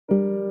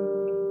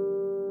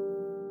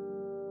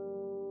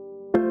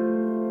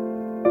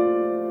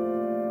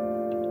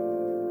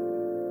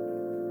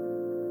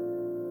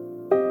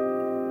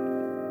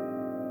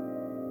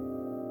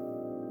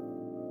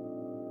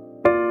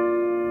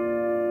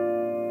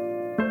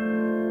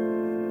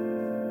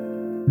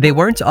They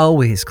weren't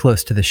always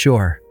close to the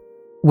shore.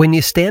 When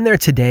you stand there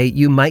today,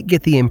 you might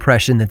get the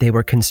impression that they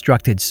were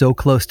constructed so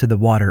close to the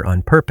water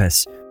on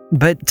purpose.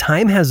 But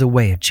time has a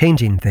way of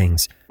changing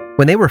things.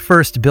 When they were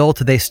first built,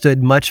 they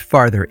stood much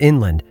farther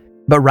inland,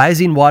 but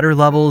rising water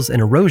levels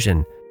and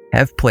erosion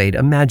have played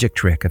a magic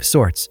trick of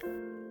sorts.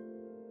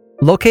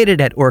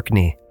 Located at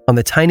Orkney, on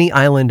the tiny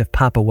island of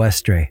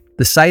Papawestre,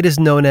 the site is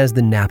known as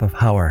the Nap of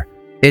Howrah.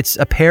 It's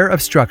a pair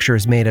of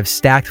structures made of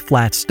stacked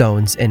flat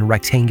stones and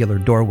rectangular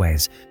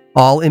doorways,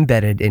 all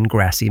embedded in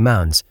grassy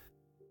mounds.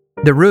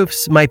 The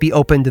roofs might be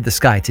open to the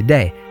sky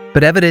today,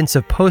 but evidence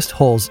of post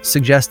holes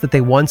suggests that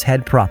they once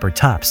had proper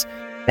tops.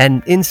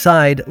 And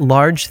inside,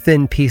 large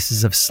thin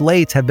pieces of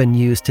slate have been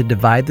used to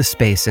divide the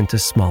space into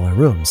smaller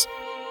rooms.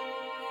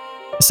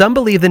 Some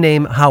believe the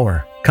name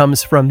Howrah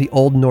comes from the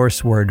Old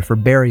Norse word for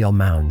burial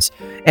mounds,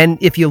 and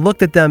if you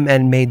looked at them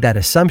and made that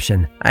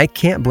assumption, I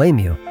can't blame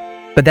you.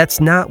 But that's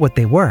not what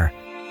they were.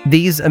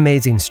 These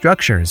amazing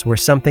structures were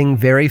something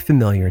very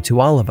familiar to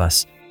all of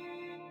us.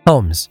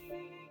 Homes.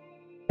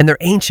 And they're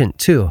ancient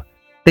too.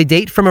 They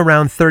date from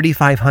around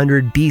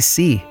 3500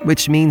 BC,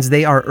 which means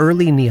they are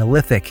early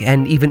Neolithic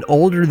and even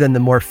older than the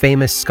more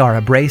famous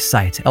Skara Brae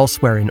site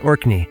elsewhere in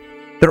Orkney.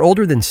 They're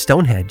older than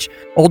Stonehenge,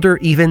 older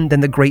even than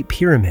the Great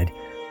Pyramid,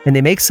 and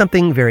they make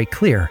something very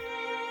clear.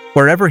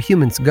 Wherever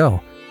humans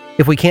go,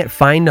 if we can't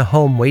find a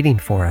home waiting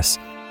for us,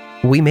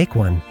 we make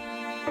one.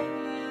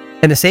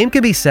 And the same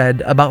can be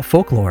said about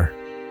folklore.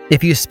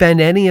 If you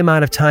spend any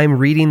amount of time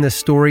reading the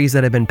stories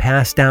that have been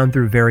passed down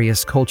through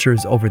various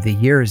cultures over the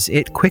years,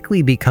 it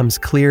quickly becomes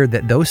clear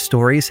that those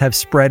stories have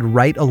spread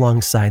right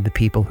alongside the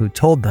people who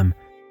told them.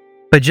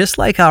 But just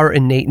like our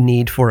innate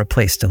need for a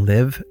place to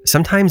live,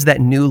 sometimes that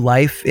new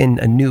life in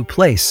a new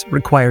place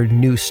required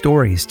new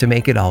stories to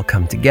make it all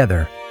come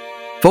together.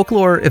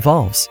 Folklore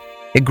evolves,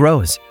 it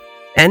grows,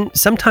 and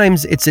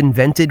sometimes it's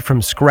invented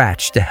from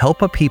scratch to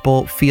help a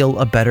people feel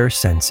a better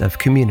sense of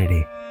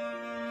community.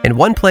 And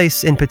one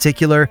place in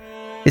particular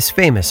is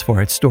famous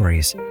for its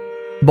stories,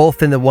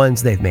 both in the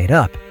ones they've made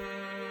up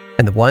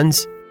and the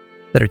ones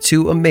that are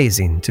too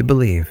amazing to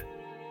believe.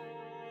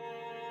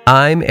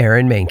 I'm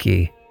Aaron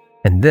Mahnke,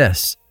 and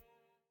this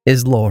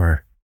is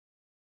Lore.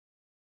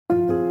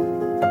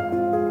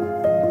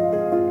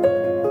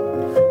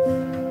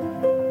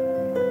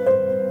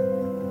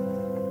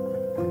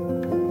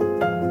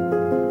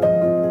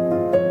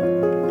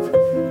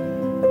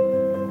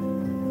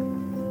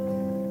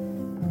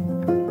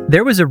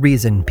 There was a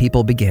reason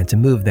people began to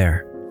move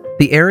there.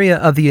 The area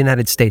of the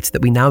United States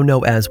that we now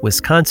know as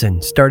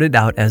Wisconsin started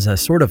out as a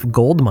sort of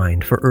gold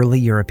mine for early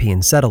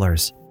European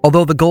settlers.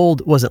 Although the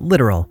gold wasn't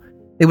literal,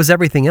 it was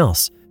everything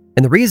else.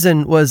 And the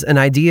reason was an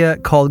idea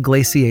called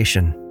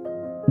glaciation.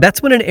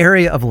 That's when an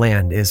area of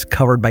land is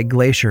covered by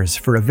glaciers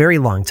for a very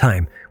long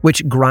time,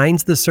 which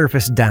grinds the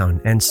surface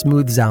down and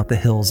smooths out the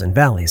hills and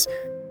valleys.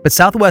 But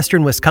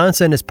southwestern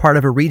Wisconsin is part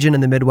of a region in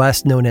the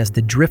Midwest known as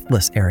the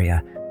driftless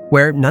area,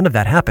 where none of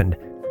that happened.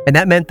 And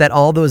that meant that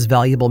all those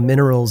valuable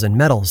minerals and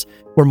metals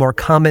were more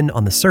common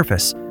on the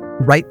surface,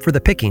 ripe for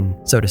the picking,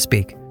 so to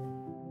speak.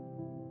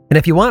 And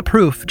if you want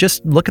proof,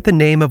 just look at the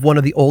name of one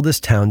of the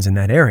oldest towns in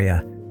that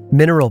area,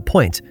 Mineral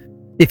Point.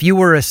 If you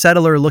were a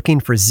settler looking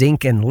for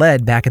zinc and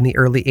lead back in the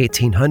early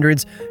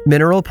 1800s,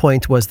 Mineral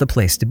Point was the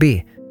place to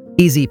be.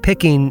 Easy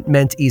picking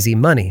meant easy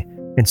money,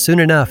 and soon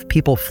enough,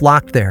 people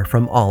flocked there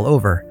from all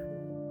over.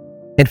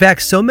 In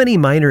fact, so many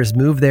miners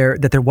moved there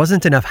that there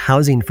wasn't enough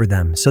housing for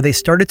them, so they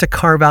started to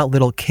carve out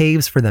little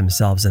caves for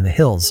themselves in the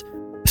hills.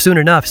 Soon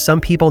enough,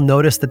 some people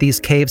noticed that these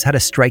caves had a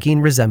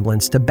striking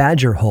resemblance to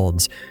badger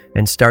holds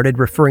and started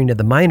referring to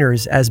the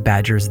miners as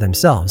badgers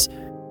themselves.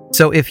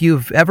 So if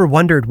you've ever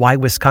wondered why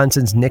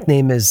Wisconsin's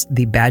nickname is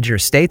the Badger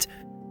State,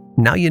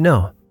 now you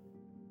know.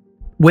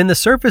 When the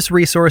surface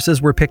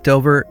resources were picked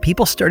over,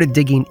 people started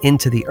digging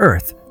into the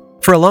earth.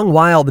 For a long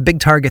while, the big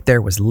target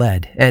there was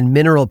lead, and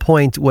Mineral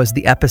Point was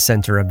the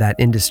epicenter of that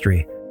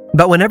industry.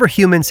 But whenever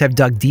humans have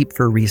dug deep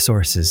for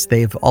resources,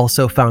 they've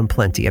also found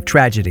plenty of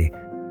tragedy,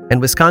 and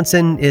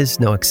Wisconsin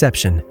is no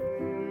exception.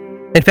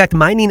 In fact,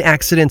 mining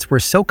accidents were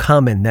so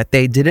common that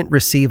they didn't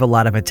receive a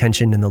lot of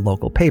attention in the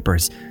local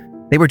papers.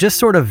 They were just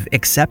sort of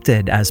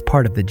accepted as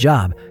part of the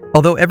job,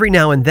 although every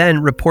now and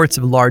then reports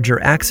of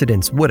larger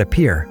accidents would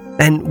appear.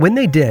 And when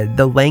they did,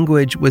 the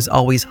language was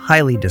always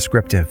highly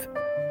descriptive.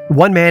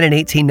 One man in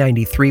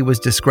 1893 was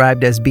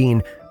described as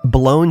being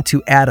blown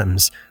to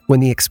atoms when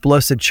the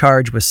explosive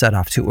charge was set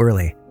off too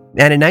early.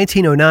 And in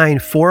 1909,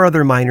 4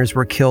 other miners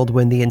were killed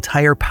when the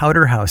entire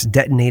powder house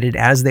detonated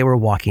as they were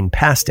walking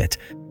past it.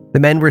 The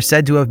men were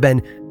said to have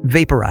been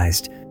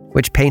vaporized,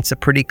 which paints a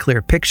pretty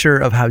clear picture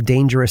of how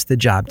dangerous the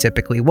job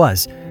typically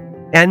was,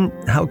 and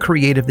how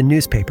creative the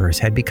newspapers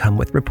had become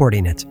with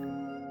reporting it.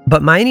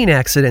 But mining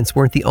accidents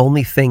weren't the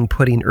only thing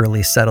putting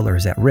early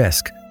settlers at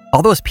risk.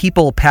 All those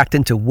people packed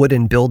into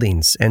wooden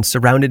buildings and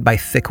surrounded by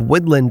thick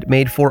woodland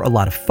made for a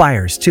lot of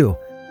fires, too.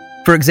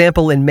 For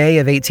example, in May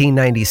of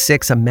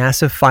 1896, a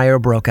massive fire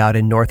broke out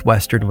in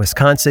northwestern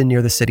Wisconsin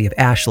near the city of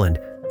Ashland.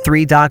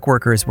 3 dock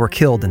workers were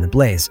killed in the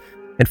blaze.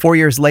 And 4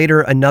 years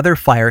later, another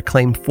fire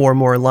claimed 4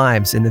 more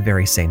lives in the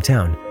very same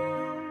town.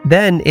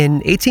 Then, in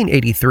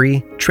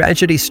 1883,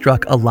 tragedy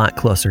struck a lot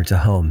closer to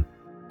home.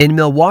 In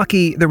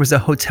Milwaukee, there was a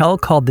hotel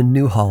called the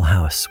Newhall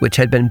House, which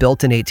had been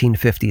built in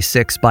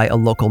 1856 by a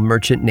local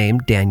merchant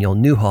named Daniel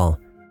Newhall.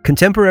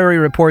 Contemporary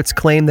reports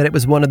claim that it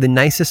was one of the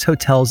nicest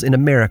hotels in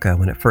America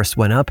when it first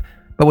went up,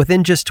 but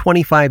within just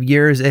 25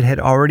 years, it had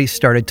already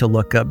started to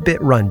look a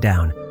bit run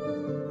down.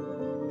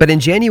 But in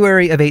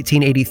January of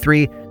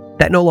 1883,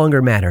 that no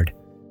longer mattered.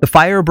 The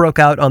fire broke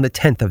out on the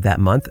 10th of that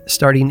month,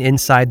 starting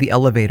inside the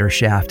elevator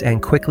shaft and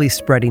quickly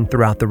spreading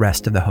throughout the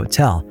rest of the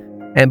hotel.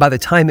 And by the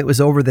time it was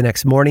over the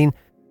next morning,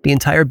 the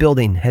entire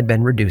building had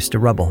been reduced to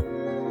rubble.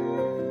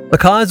 The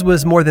cause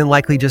was more than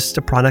likely just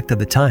a product of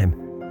the time.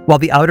 While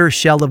the outer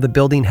shell of the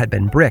building had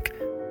been brick,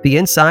 the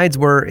insides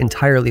were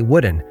entirely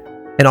wooden.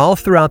 And all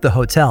throughout the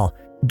hotel,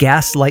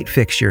 gas light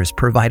fixtures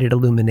provided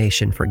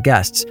illumination for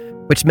guests,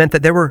 which meant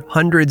that there were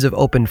hundreds of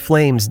open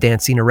flames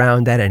dancing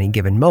around at any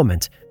given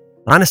moment.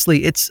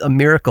 Honestly, it's a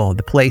miracle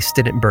the place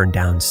didn't burn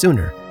down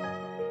sooner.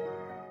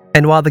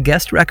 And while the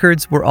guest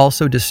records were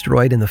also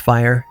destroyed in the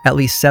fire, at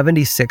least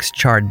 76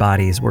 charred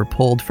bodies were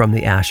pulled from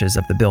the ashes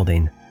of the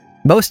building.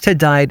 Most had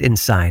died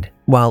inside,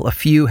 while a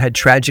few had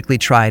tragically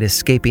tried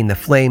escaping the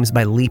flames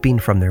by leaping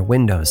from their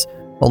windows,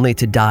 only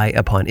to die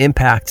upon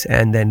impact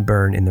and then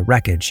burn in the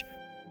wreckage.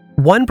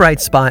 One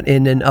bright spot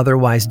in an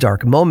otherwise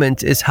dark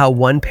moment is how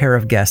one pair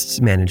of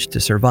guests managed to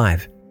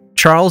survive.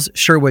 Charles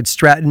Sherwood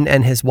Stratton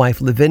and his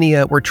wife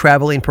Lavinia were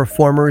traveling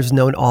performers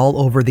known all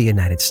over the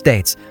United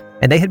States,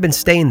 and they had been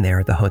staying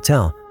there at the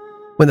hotel.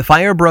 When the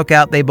fire broke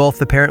out, they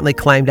both apparently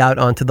climbed out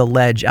onto the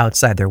ledge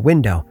outside their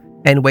window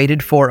and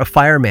waited for a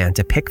fireman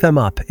to pick them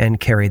up and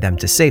carry them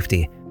to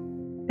safety.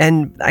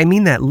 And I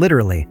mean that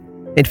literally.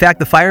 In fact,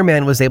 the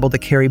fireman was able to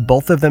carry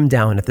both of them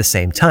down at the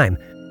same time,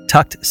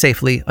 tucked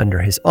safely under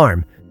his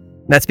arm.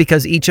 That's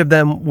because each of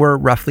them were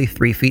roughly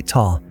 3 feet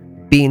tall,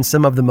 being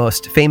some of the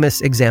most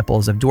famous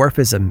examples of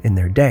dwarfism in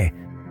their day.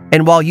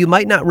 And while you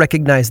might not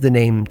recognize the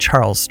name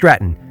Charles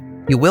Stratton,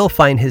 you will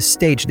find his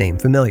stage name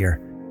familiar: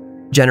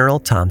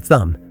 General Tom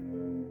Thumb.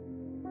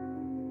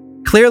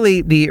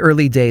 Clearly, the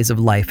early days of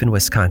life in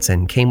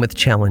Wisconsin came with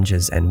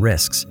challenges and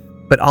risks,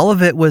 but all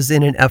of it was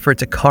in an effort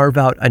to carve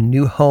out a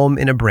new home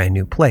in a brand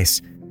new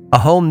place, a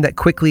home that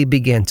quickly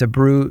began to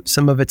brew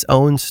some of its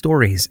own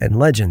stories and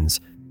legends.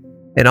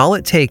 And all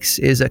it takes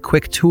is a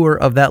quick tour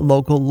of that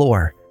local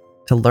lore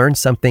to learn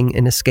something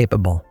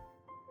inescapable.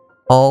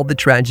 All the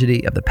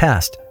tragedy of the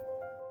past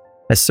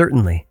has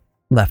certainly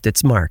left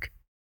its mark.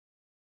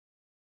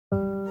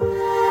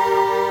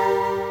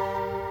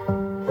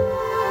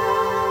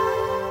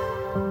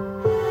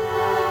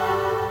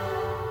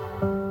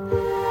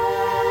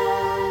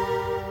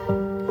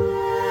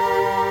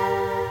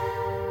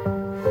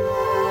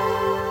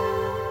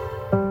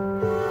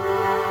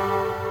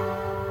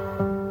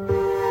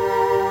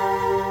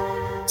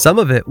 Some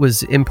of it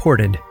was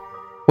imported.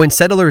 When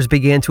settlers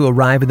began to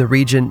arrive in the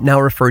region now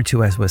referred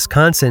to as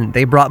Wisconsin,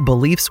 they brought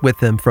beliefs with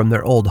them from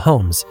their old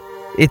homes.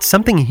 It's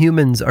something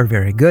humans are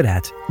very good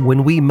at.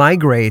 When we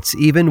migrate,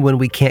 even when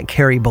we can't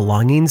carry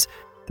belongings,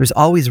 there's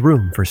always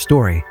room for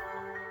story.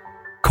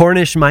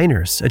 Cornish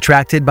miners,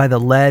 attracted by the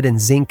lead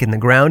and zinc in the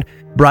ground,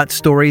 brought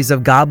stories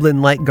of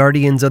goblin-like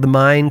guardians of the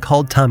mine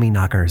called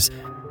Tommyknockers,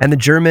 and the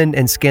German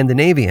and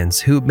Scandinavians,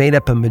 who made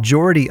up a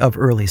majority of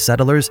early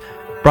settlers,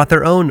 brought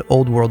their own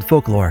Old World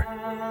folklore.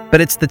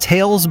 But it's the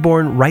tales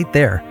born right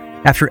there,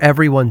 after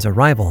everyone's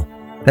arrival,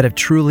 that have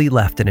truly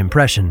left an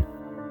impression.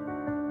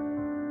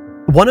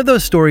 One of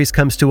those stories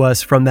comes to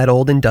us from that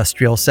old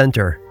industrial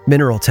center,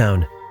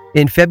 Mineraltown.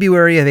 In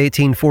February of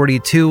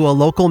 1842, a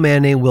local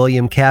man named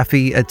William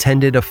Caffey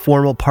attended a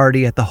formal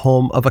party at the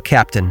home of a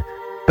captain.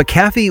 But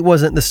Caffey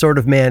wasn't the sort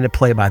of man to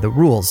play by the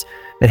rules,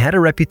 and had a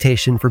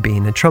reputation for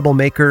being a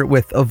troublemaker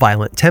with a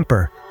violent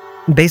temper.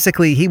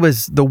 Basically, he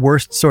was the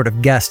worst sort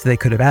of guest they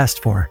could have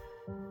asked for.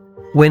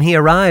 When he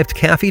arrived,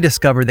 Caffey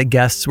discovered that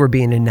guests were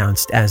being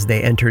announced as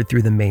they entered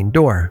through the main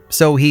door,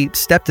 so he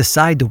stepped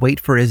aside to wait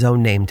for his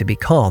own name to be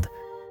called.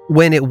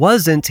 When it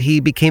wasn't,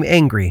 he became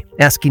angry,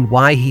 asking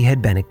why he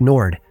had been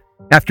ignored.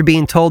 After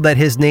being told that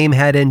his name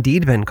had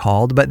indeed been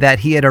called, but that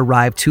he had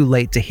arrived too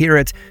late to hear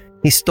it,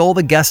 he stole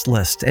the guest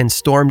list and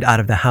stormed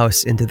out of the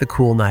house into the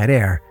cool night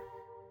air.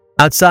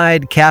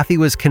 Outside, Caffey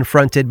was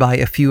confronted by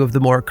a few of the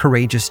more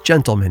courageous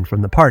gentlemen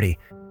from the party.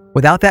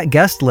 Without that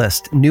guest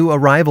list, new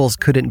arrivals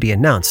couldn't be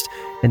announced,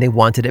 and they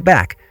wanted it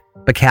back,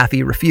 but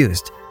Caffey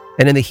refused.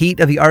 And in the heat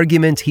of the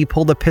argument, he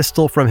pulled a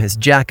pistol from his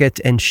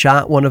jacket and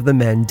shot one of the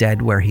men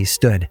dead where he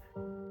stood.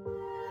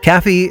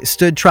 Caffey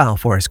stood trial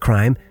for his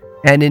crime,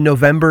 and in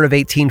November of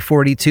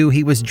 1842,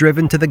 he was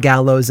driven to the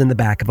gallows in the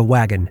back of a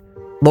wagon.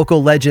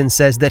 Local legend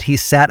says that he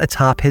sat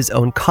atop his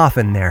own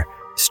coffin there,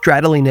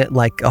 straddling it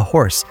like a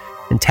horse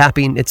and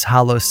tapping its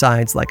hollow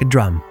sides like a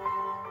drum.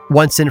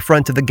 Once in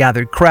front of the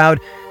gathered crowd,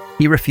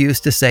 he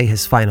refused to say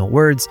his final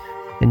words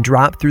and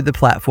dropped through the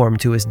platform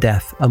to his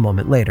death a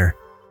moment later.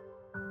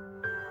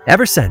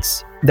 Ever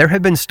since, There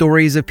have been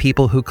stories of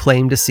people who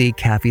claim to see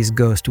Caffey's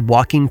ghost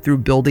walking through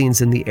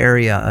buildings in the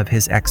area of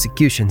his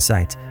execution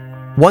site.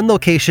 One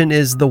location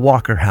is the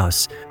Walker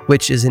House,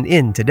 which is an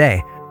inn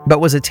today,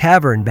 but was a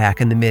tavern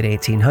back in the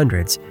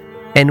mid-1800s.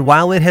 And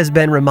while it has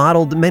been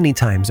remodeled many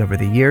times over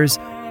the years,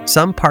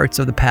 some parts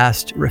of the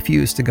past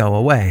refuse to go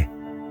away.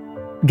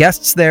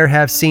 Guests there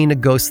have seen a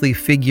ghostly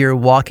figure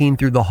walking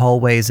through the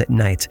hallways at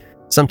night,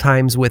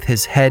 sometimes with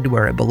his head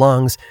where it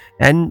belongs,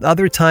 and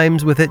other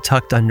times with it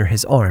tucked under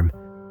his arm.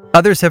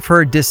 Others have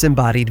heard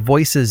disembodied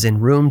voices in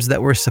rooms that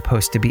were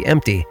supposed to be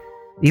empty.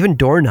 Even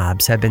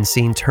doorknobs have been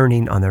seen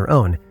turning on their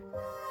own.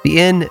 The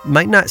inn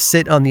might not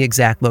sit on the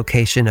exact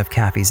location of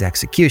Caffey's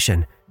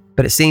execution,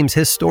 but it seems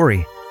his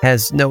story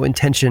has no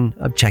intention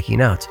of checking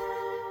out.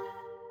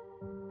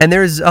 And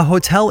there's a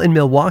hotel in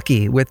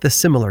Milwaukee with a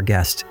similar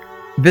guest.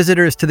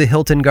 Visitors to the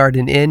Hilton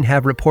Garden Inn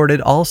have reported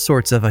all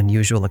sorts of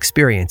unusual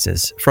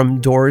experiences, from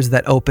doors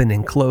that open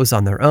and close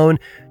on their own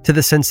to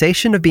the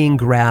sensation of being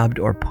grabbed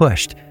or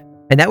pushed.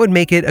 And that would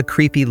make it a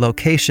creepy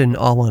location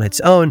all on its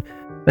own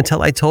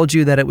until I told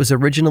you that it was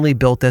originally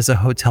built as a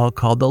hotel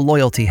called the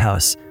Loyalty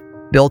House,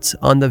 built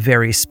on the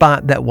very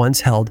spot that once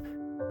held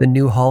the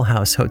New Hull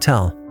House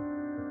Hotel.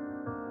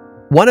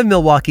 One of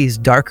Milwaukee's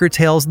darker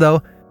tales,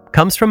 though,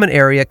 comes from an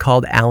area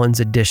called Allen's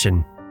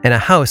Addition and a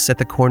house at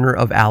the corner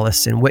of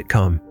Alice and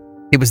Whitcomb.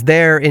 It was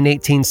there in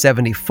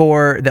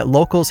 1874 that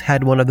locals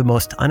had one of the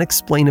most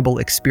unexplainable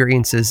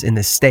experiences in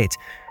this state,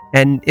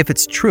 and if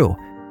it's true,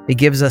 it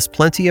gives us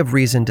plenty of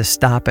reason to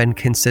stop and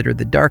consider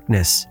the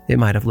darkness it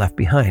might have left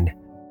behind.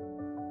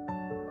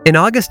 In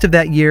August of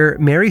that year,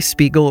 Mary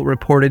Spiegel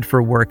reported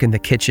for work in the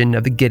kitchen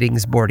of the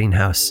Giddings boarding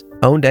house,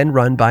 owned and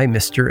run by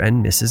Mr.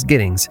 and Mrs.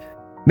 Giddings.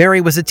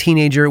 Mary was a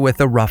teenager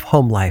with a rough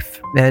home life,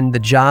 and the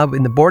job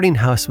in the boarding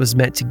house was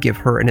meant to give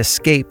her an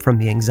escape from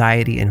the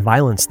anxiety and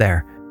violence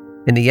there.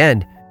 In the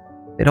end,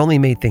 it only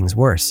made things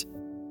worse.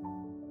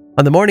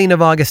 On the morning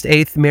of August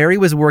 8th, Mary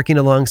was working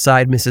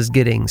alongside Mrs.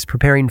 Giddings,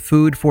 preparing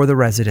food for the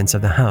residents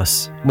of the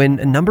house, when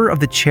a number of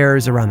the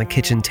chairs around the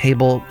kitchen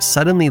table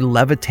suddenly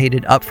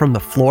levitated up from the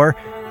floor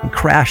and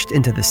crashed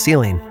into the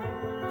ceiling.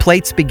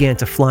 Plates began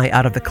to fly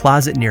out of the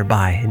closet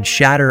nearby and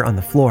shatter on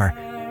the floor,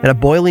 and a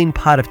boiling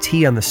pot of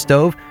tea on the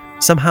stove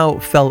somehow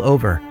fell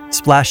over,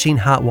 splashing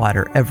hot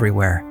water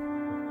everywhere.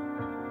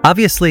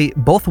 Obviously,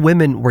 both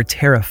women were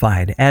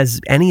terrified, as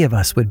any of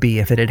us would be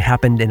if it had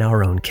happened in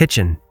our own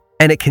kitchen.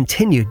 And it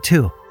continued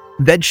too.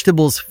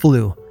 Vegetables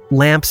flew,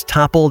 lamps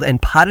toppled,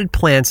 and potted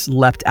plants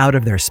leapt out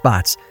of their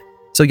spots.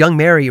 So young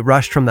Mary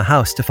rushed from the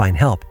house to find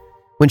help.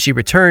 When she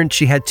returned,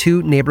 she had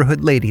two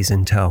neighborhood ladies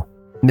in tow,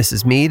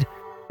 Mrs. Mead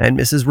and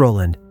Mrs.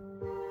 Rowland.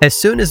 As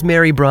soon as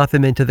Mary brought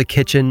them into the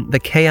kitchen, the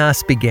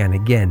chaos began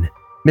again.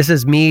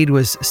 Mrs. Mead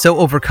was so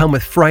overcome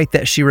with fright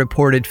that she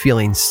reported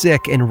feeling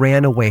sick and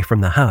ran away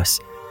from the house.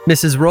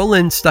 Mrs.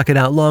 Rowland stuck it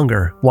out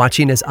longer,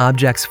 watching as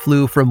objects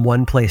flew from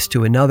one place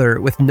to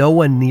another with no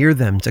one near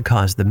them to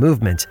cause the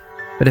movement.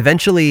 But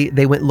eventually,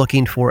 they went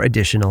looking for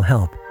additional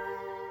help.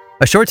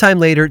 A short time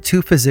later,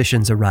 two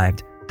physicians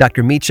arrived,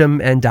 Dr. Meacham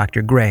and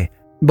Dr. Gray,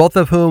 both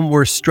of whom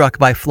were struck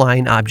by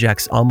flying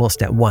objects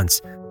almost at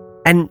once.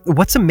 And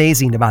what's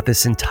amazing about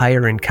this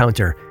entire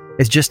encounter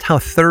is just how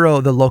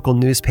thorough the local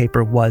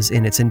newspaper was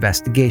in its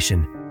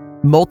investigation.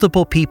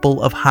 Multiple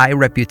people of high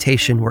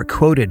reputation were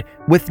quoted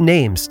with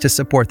names to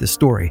support the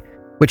story,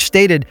 which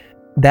stated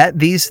that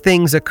these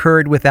things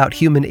occurred without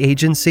human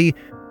agency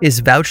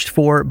is vouched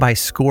for by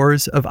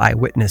scores of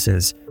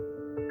eyewitnesses.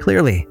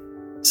 Clearly,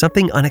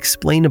 something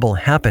unexplainable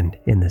happened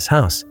in this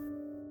house.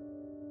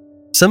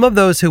 Some of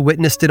those who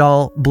witnessed it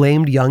all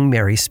blamed young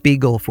Mary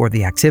Spiegel for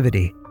the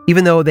activity,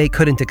 even though they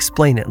couldn't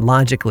explain it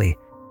logically.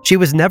 She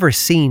was never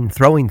seen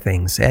throwing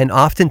things, and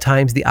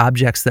oftentimes the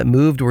objects that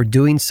moved were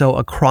doing so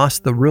across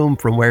the room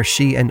from where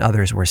she and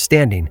others were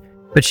standing.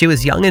 But she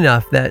was young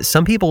enough that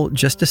some people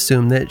just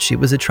assumed that she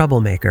was a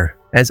troublemaker,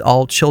 as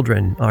all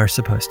children are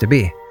supposed to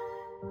be.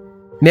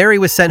 Mary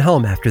was sent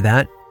home after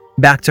that,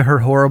 back to her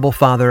horrible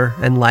father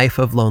and life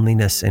of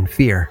loneliness and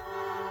fear.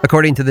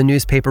 According to the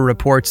newspaper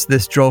reports,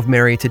 this drove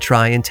Mary to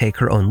try and take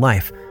her own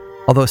life,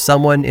 although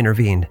someone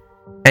intervened.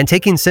 And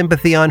taking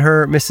sympathy on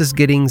her, Mrs.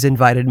 Giddings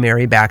invited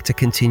Mary back to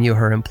continue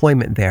her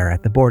employment there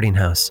at the boarding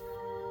house.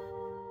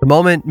 The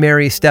moment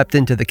Mary stepped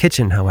into the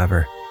kitchen,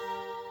 however,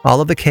 all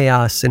of the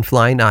chaos and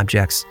flying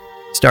objects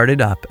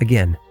started up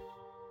again.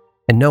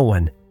 And no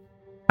one,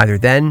 either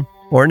then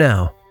or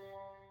now,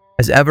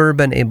 has ever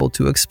been able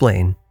to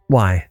explain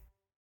why.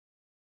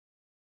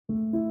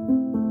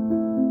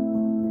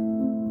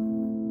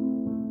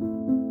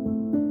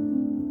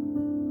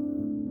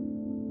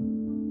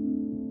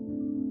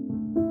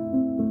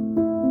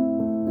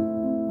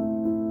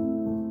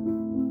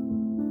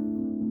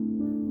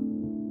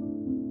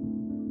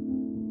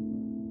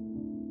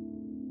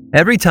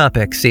 Every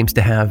topic seems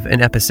to have an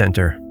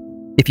epicenter.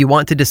 If you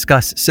want to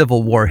discuss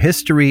Civil War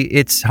history,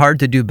 it's hard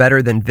to do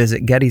better than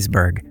visit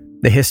Gettysburg.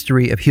 The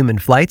history of human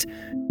flight,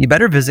 you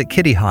better visit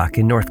Kitty Hawk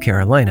in North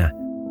Carolina.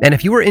 And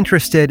if you were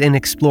interested in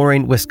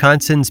exploring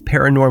Wisconsin's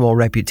paranormal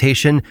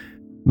reputation,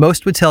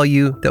 most would tell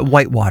you that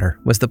Whitewater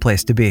was the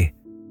place to be.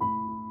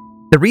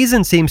 The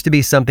reason seems to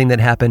be something that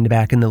happened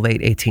back in the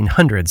late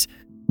 1800s.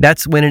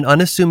 That's when an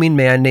unassuming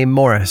man named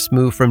Morris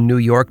moved from New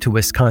York to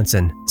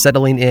Wisconsin,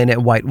 settling in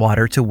at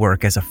Whitewater to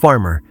work as a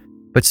farmer.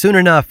 But soon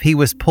enough, he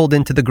was pulled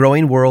into the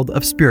growing world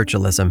of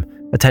spiritualism,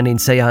 attending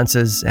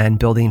seances and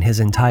building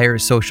his entire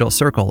social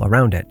circle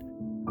around it.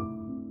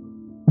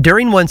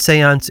 During one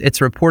seance,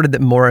 it's reported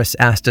that Morris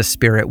asked a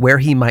spirit where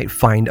he might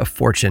find a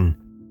fortune.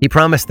 He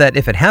promised that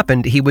if it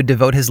happened, he would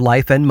devote his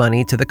life and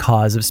money to the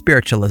cause of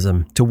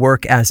spiritualism, to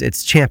work as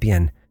its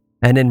champion.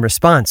 And in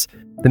response,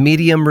 the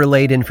medium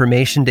relayed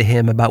information to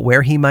him about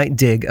where he might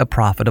dig a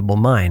profitable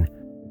mine.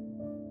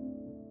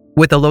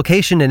 With the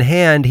location in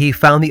hand, he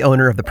found the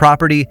owner of the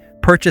property,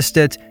 purchased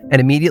it, and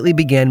immediately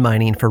began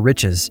mining for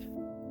riches.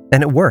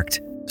 And it worked.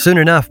 Soon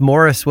enough,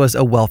 Morris was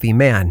a wealthy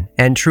man,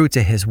 and true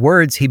to his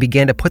words, he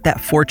began to put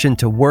that fortune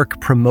to work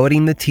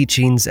promoting the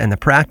teachings and the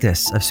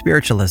practice of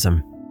spiritualism.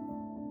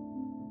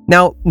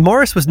 Now,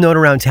 Morris was known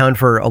around town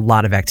for a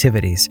lot of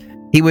activities.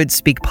 He would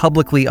speak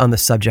publicly on the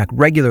subject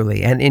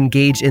regularly and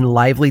engage in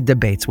lively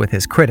debates with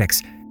his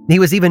critics. He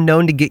was even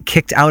known to get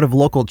kicked out of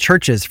local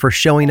churches for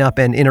showing up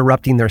and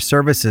interrupting their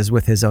services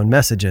with his own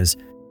messages.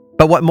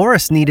 But what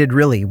Morris needed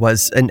really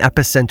was an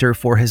epicenter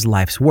for his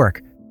life's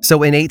work.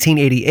 So in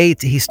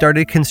 1888, he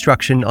started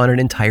construction on an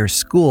entire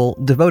school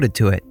devoted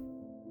to it.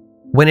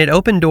 When it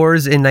opened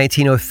doors in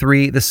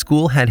 1903, the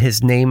school had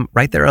his name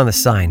right there on the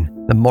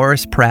sign, the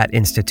Morris Pratt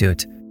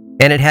Institute.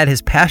 And it had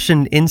his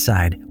passion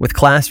inside, with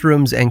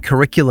classrooms and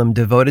curriculum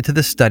devoted to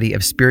the study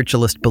of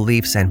spiritualist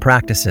beliefs and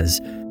practices.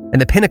 And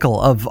the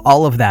pinnacle of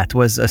all of that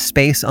was a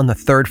space on the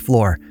third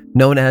floor,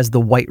 known as the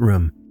White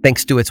Room,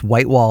 thanks to its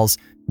white walls,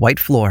 white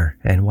floor,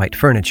 and white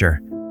furniture.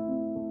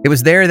 It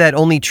was there that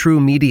only true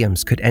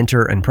mediums could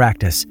enter and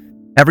practice.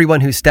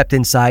 Everyone who stepped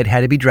inside had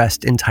to be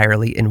dressed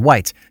entirely in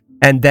white,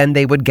 and then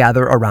they would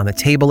gather around the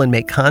table and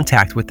make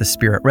contact with the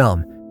spirit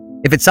realm.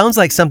 If it sounds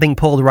like something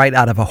pulled right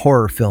out of a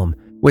horror film,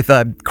 with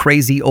a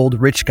crazy old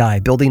rich guy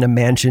building a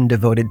mansion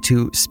devoted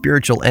to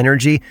spiritual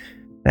energy,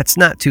 that's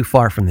not too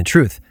far from the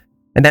truth.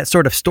 And that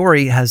sort of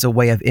story has a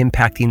way of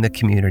impacting the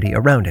community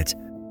around it.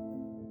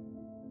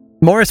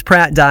 Morris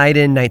Pratt died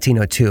in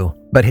 1902,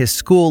 but his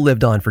school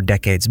lived on for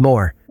decades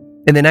more.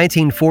 In the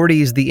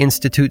 1940s, the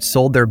Institute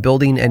sold their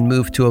building and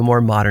moved to a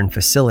more modern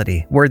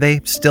facility, where they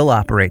still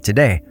operate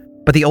today.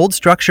 But the old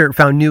structure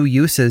found new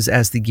uses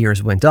as the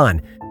years went on.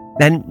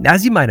 And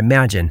as you might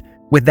imagine,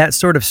 with that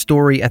sort of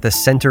story at the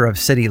center of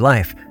city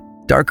life,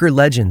 darker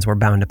legends were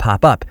bound to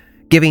pop up,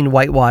 giving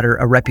Whitewater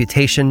a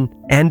reputation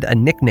and a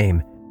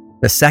nickname,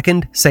 the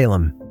Second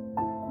Salem.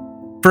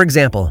 For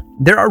example,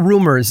 there are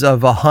rumors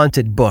of a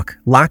haunted book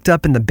locked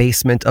up in the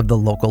basement of the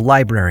local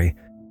library.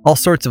 All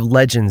sorts of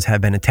legends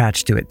have been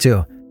attached to it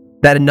too.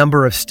 That a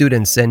number of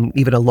students and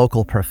even a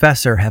local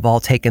professor have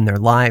all taken their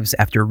lives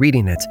after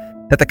reading it,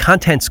 that the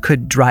contents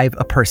could drive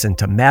a person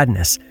to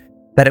madness,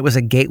 that it was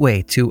a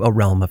gateway to a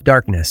realm of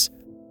darkness.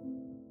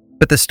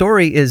 But the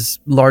story is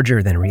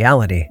larger than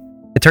reality.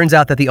 It turns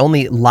out that the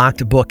only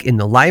locked book in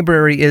the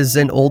library is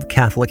an old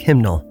Catholic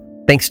hymnal.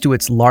 Thanks to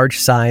its large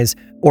size,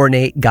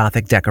 ornate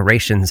Gothic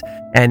decorations,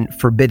 and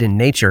forbidden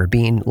nature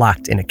being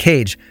locked in a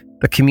cage,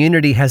 the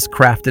community has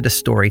crafted a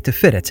story to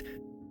fit it.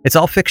 It's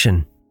all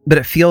fiction, but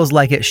it feels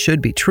like it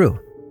should be true.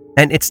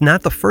 And it's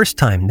not the first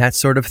time that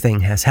sort of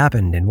thing has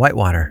happened in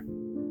Whitewater.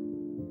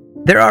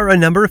 There are a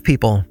number of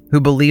people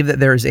who believe that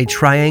there is a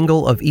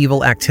triangle of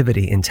evil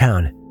activity in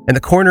town, and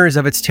the corners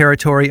of its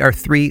territory are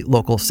 3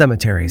 local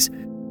cemeteries.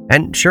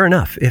 And sure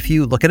enough, if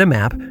you look at a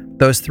map,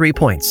 those 3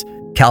 points,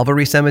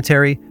 Calvary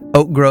Cemetery,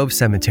 Oak Grove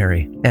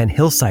Cemetery, and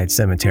Hillside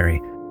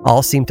Cemetery,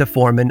 all seem to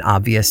form an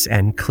obvious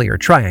and clear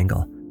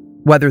triangle.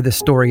 Whether the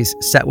stories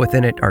set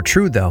within it are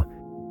true, though,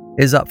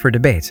 is up for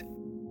debate.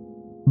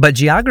 But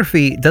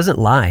geography doesn't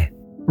lie.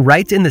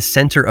 Right in the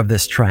center of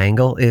this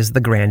triangle is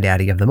the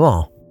granddaddy of them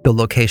all, the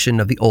location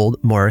of the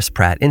old Morris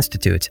Pratt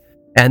Institute.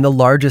 And the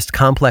largest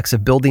complex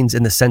of buildings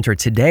in the center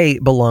today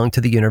belong to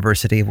the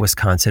University of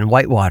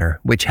Wisconsin-Whitewater,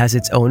 which has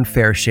its own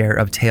fair share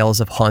of tales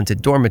of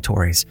haunted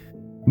dormitories.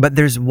 But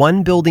there's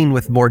one building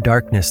with more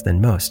darkness than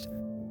most.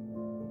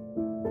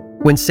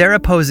 When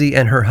Sarah Posey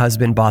and her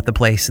husband bought the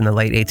place in the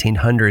late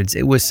 1800s,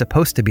 it was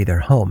supposed to be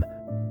their home.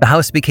 The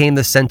house became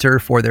the center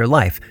for their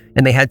life,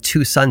 and they had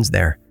 2 sons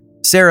there.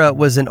 Sarah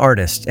was an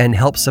artist and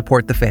helped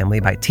support the family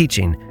by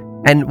teaching,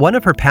 and one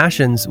of her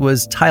passions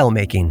was tile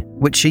making,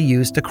 which she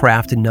used to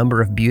craft a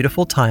number of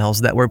beautiful tiles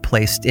that were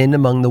placed in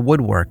among the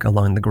woodwork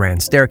along the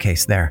grand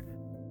staircase there.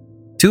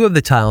 2 of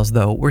the tiles,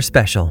 though, were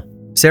special.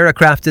 Sarah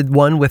crafted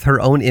one with her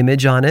own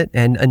image on it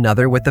and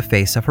another with the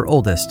face of her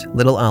oldest,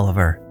 little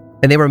Oliver.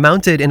 And they were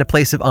mounted in a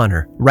place of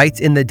honor, right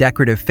in the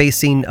decorative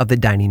facing of the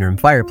dining room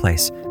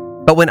fireplace.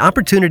 But when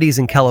opportunities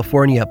in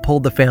California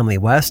pulled the family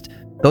west,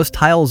 those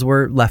tiles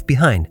were left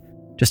behind,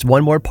 just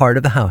one more part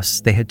of the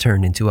house they had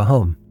turned into a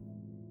home.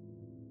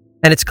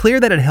 And it's clear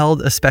that it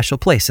held a special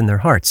place in their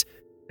hearts,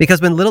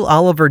 because when little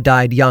Oliver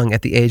died young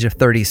at the age of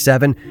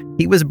 37,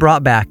 he was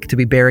brought back to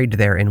be buried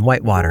there in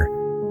Whitewater.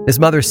 His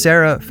mother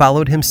Sarah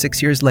followed him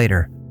 6 years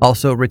later,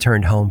 also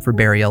returned home for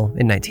burial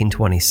in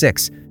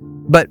 1926.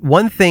 But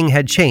one thing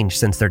had changed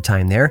since their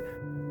time there.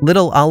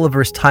 Little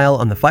Oliver's tile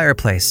on the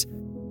fireplace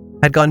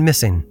had gone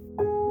missing.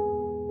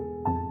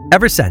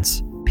 Ever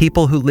since,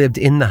 people who lived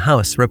in the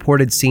house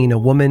reported seeing a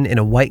woman in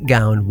a white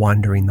gown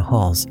wandering the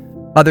halls.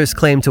 Others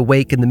claimed to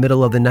wake in the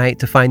middle of the night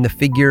to find the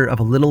figure of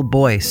a little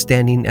boy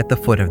standing at the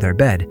foot of their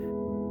bed.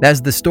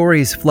 As the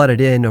stories flooded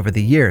in over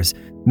the years,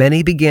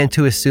 many began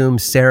to assume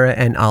Sarah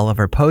and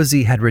Oliver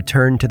Posey had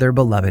returned to their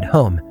beloved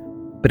home,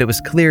 but it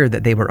was clear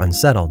that they were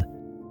unsettled,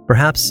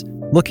 perhaps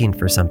looking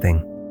for something.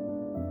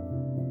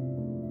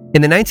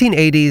 In the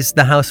 1980s,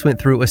 the house went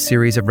through a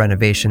series of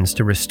renovations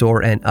to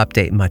restore and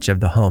update much of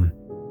the home.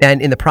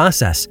 And in the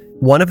process,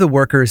 one of the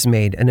workers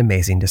made an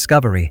amazing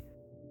discovery.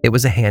 It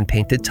was a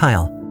hand-painted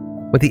tile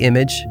with the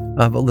image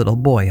of a little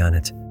boy on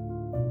it.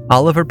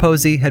 Oliver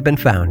Posey had been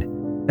found,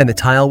 and the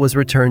tile was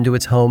returned to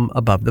its home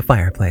above the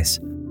fireplace.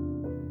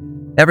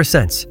 Ever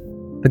since,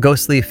 the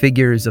ghostly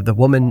figures of the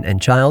woman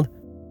and child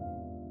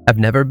have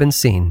never been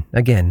seen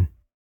again.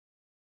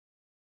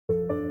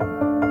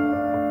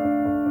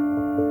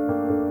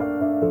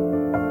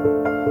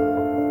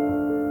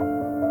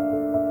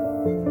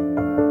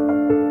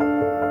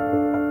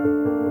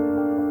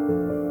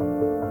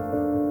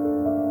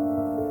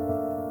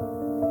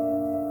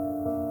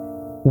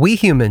 We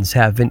humans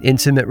have an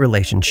intimate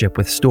relationship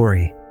with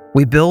story.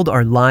 We build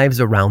our lives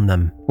around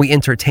them, we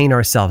entertain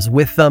ourselves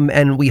with them,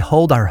 and we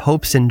hold our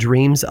hopes and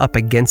dreams up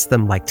against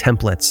them like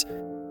templates.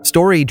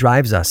 Story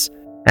drives us,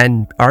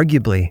 and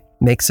arguably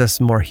makes us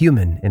more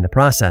human in the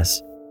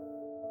process.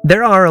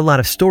 There are a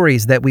lot of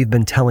stories that we've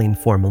been telling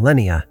for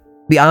millennia.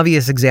 The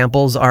obvious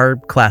examples are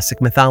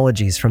classic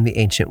mythologies from the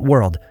ancient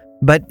world,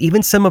 but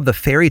even some of the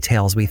fairy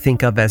tales we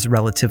think of as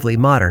relatively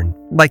modern,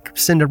 like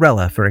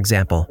Cinderella, for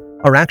example,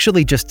 are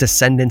actually just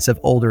descendants of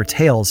older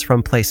tales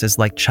from places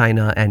like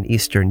China and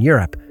Eastern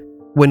Europe.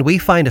 When we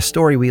find a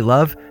story we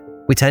love,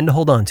 we tend to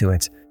hold on to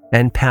it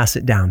and pass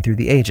it down through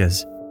the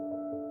ages.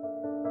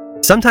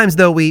 Sometimes,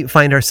 though, we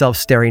find ourselves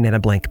staring at a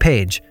blank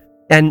page,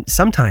 and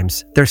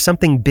sometimes there's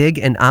something big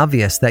and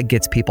obvious that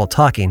gets people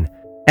talking,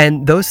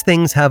 and those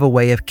things have a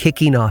way of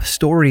kicking off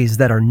stories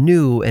that are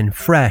new and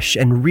fresh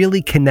and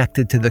really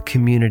connected to the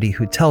community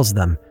who tells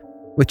them,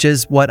 which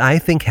is what I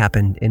think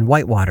happened in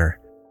Whitewater.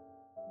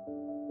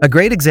 A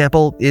great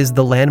example is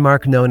the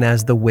landmark known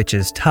as the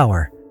Witch's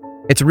Tower.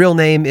 Its real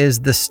name is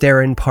the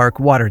Starren Park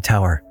Water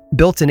Tower,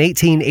 built in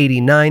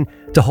 1889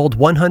 to hold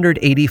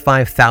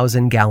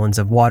 185,000 gallons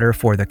of water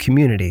for the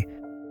community.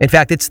 In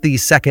fact, it's the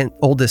second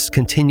oldest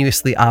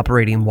continuously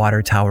operating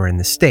water tower in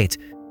the state,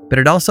 but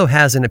it also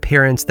has an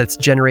appearance that's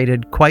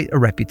generated quite a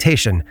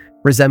reputation,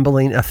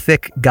 resembling a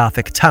thick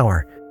Gothic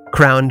tower,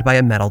 crowned by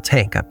a metal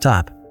tank up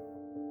top.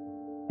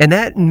 And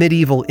that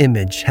medieval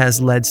image has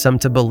led some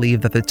to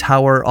believe that the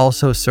tower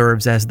also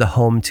serves as the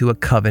home to a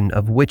coven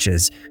of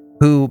witches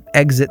who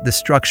exit the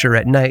structure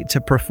at night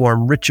to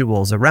perform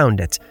rituals around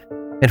it.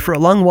 And for a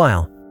long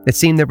while, it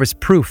seemed there was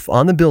proof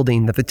on the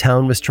building that the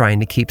town was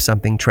trying to keep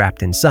something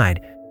trapped inside,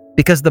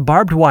 because the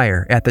barbed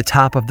wire at the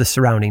top of the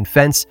surrounding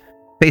fence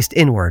faced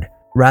inward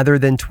rather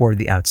than toward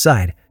the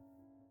outside.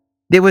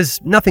 It was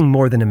nothing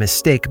more than a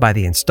mistake by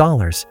the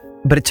installers,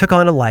 but it took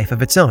on a life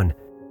of its own.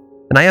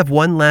 And I have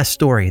one last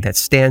story that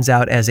stands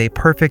out as a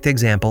perfect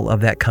example of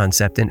that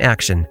concept in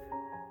action.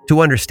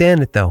 To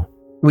understand it, though,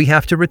 we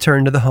have to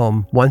return to the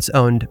home once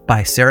owned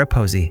by Sarah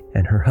Posey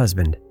and her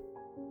husband.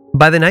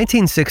 By the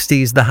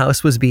 1960s, the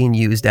house was being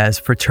used as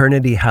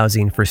fraternity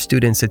housing for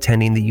students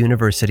attending the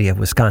University of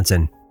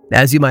Wisconsin.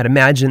 As you might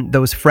imagine,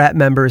 those frat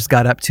members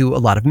got up to a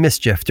lot of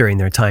mischief during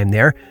their time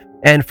there,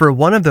 and for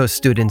one of those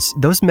students,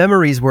 those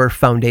memories were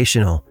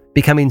foundational,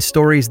 becoming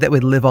stories that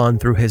would live on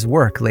through his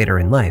work later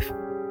in life.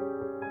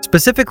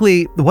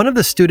 Specifically, one of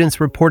the students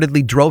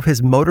reportedly drove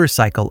his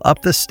motorcycle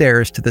up the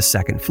stairs to the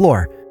second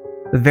floor.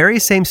 The very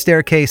same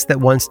staircase that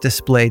once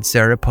displayed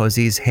Sarah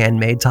Posey's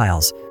handmade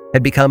tiles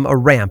had become a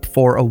ramp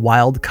for a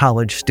wild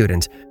college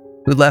student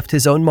who left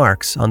his own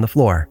marks on the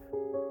floor.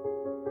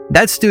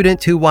 That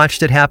student, who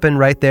watched it happen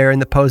right there in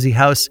the Posey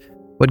house,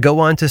 would go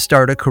on to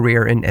start a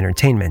career in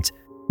entertainment,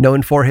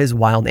 known for his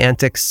wild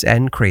antics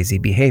and crazy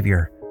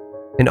behavior.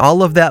 And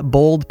all of that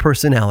bold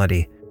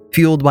personality,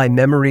 fueled by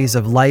memories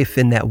of life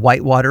in that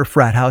Whitewater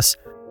frat house,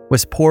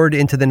 was poured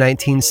into the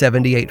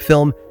 1978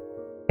 film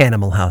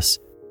Animal House.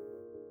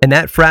 And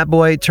that frat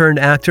boy turned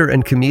actor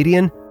and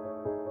comedian,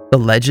 the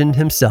legend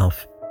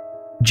himself,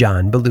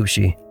 John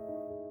Belushi.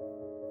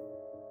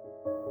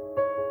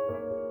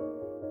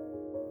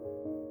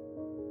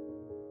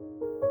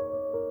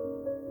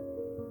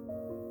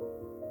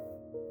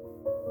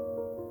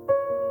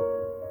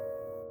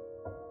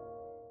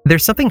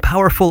 There's something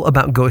powerful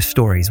about ghost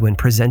stories when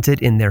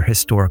presented in their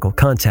historical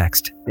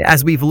context.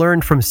 As we've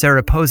learned from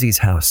Sarah Posey's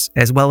house,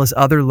 as well as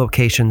other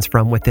locations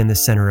from within the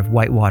center of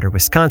Whitewater,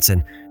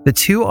 Wisconsin, the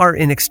two are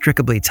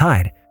inextricably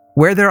tied.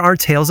 Where there are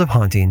tales of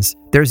hauntings,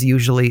 there's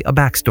usually a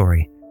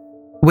backstory.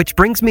 Which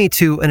brings me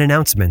to an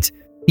announcement.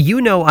 You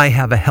know I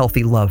have a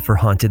healthy love for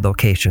haunted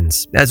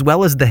locations, as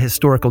well as the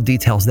historical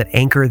details that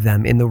anchor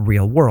them in the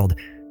real world,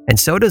 and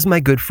so does my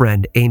good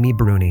friend Amy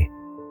Bruni.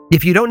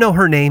 If you don't know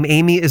her name,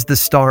 Amy is the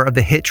star of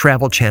the hit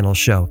Travel Channel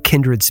show,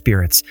 Kindred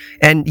Spirits.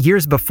 And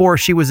years before,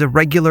 she was a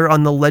regular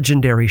on the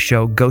legendary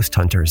show Ghost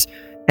Hunters.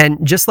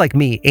 And just like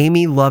me,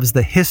 Amy loves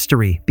the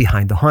history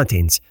behind the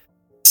hauntings.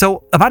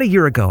 So about a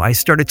year ago, I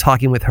started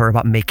talking with her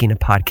about making a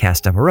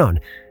podcast of her own.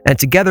 And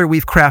together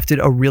we've crafted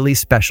a really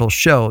special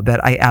show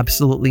that I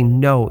absolutely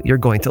know you're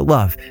going to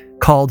love,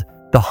 called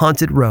The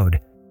Haunted Road.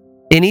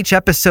 In each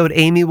episode,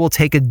 Amy will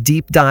take a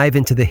deep dive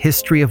into the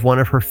history of one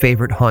of her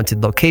favorite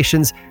haunted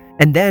locations,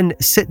 and then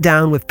sit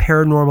down with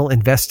paranormal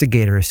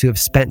investigators who have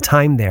spent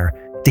time there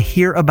to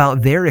hear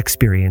about their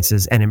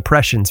experiences and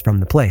impressions from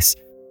the place.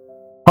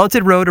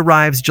 Haunted Road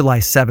arrives July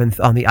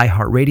 7th on the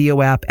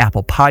iHeartRadio app,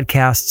 Apple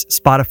Podcasts,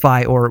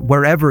 Spotify, or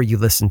wherever you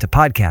listen to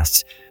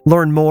podcasts.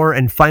 Learn more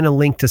and find a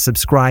link to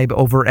subscribe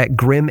over at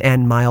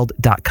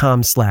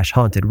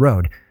grimandmild.com/haunted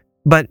road.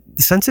 But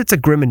since it's a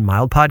Grim and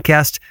Mild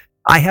podcast,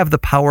 I have the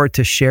power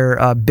to share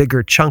a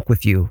bigger chunk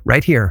with you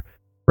right here,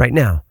 right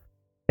now.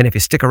 And if you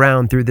stick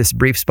around through this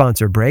brief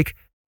sponsor break,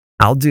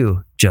 I'll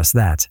do just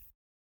that.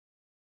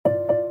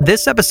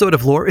 This episode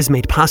of Lore is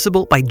made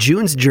possible by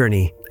June's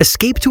Journey.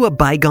 Escape to a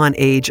bygone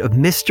age of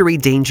mystery,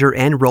 danger,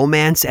 and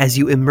romance as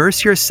you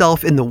immerse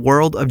yourself in the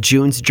world of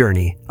June's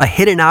Journey, a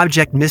hidden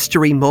object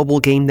mystery mobile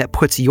game that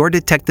puts your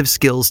detective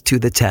skills to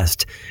the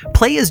test.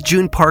 Play as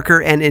June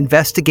Parker and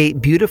investigate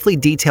beautifully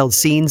detailed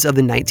scenes of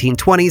the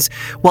 1920s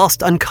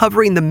whilst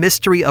uncovering the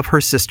mystery of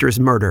her sister's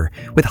murder.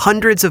 With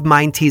hundreds of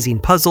mind-teasing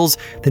puzzles,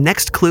 the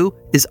next clue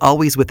is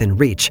always within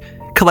reach.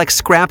 Collect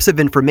scraps of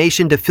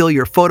information to fill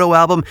your photo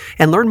album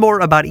and learn more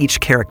about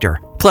each character.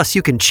 Plus,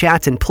 you can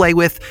chat and play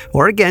with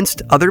or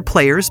against other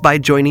players by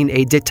joining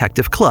a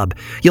detective club.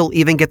 You'll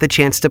even get the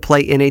chance to play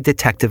in a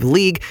detective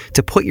league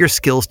to put your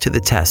skills to the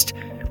test.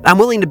 I'm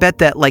willing to bet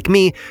that, like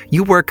me,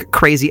 you work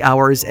crazy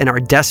hours and are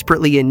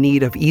desperately in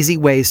need of easy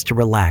ways to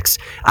relax.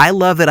 I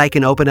love that I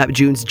can open up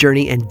June's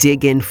Journey and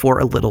dig in for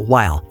a little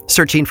while,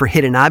 searching for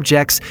hidden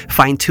objects,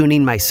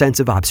 fine-tuning my sense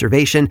of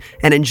observation,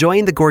 and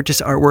enjoying the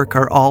gorgeous artwork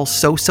are all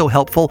so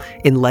helpful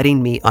in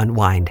letting me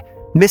unwind.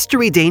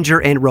 Mystery,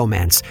 danger, and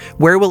romance.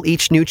 Where will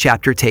each new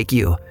chapter take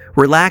you?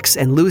 Relax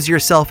and lose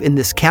yourself in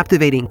this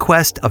captivating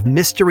quest of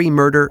mystery,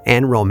 murder,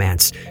 and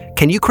romance.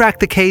 Can you crack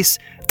the case?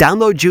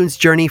 Download June's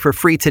Journey for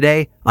free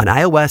today on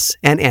iOS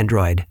and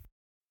Android.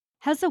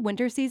 Has the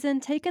winter season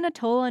taken a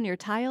toll on your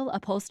tile,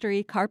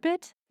 upholstery,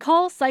 carpet?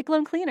 Call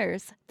Cyclone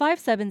Cleaners,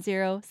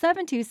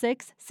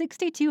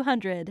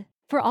 570-726-6200.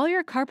 For all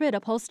your carpet,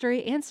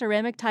 upholstery, and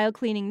ceramic tile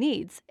cleaning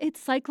needs, it's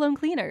Cyclone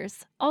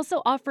Cleaners,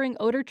 also offering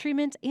odor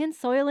treatment and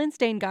soil and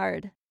stain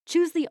guard.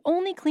 Choose the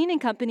only cleaning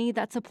company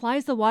that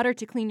supplies the water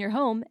to clean your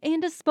home and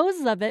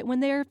disposes of it when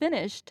they are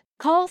finished.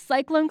 Call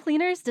Cyclone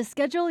Cleaners to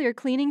schedule your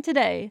cleaning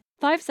today.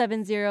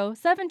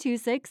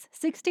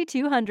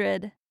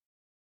 570-726-6200.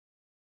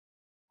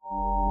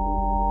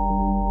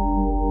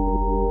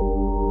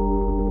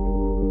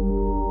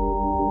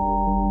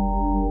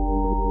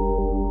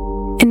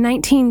 In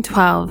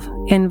 1912,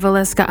 in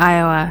Villisca,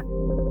 Iowa,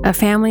 a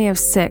family of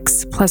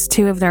 6 plus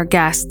 2 of their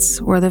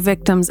guests were the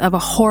victims of a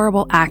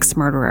horrible axe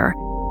murderer.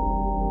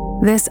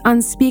 This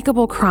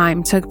unspeakable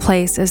crime took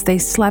place as they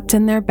slept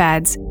in their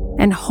beds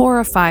and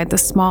horrified the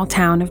small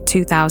town of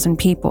 2,000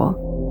 people.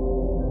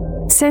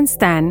 Since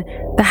then,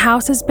 the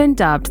house has been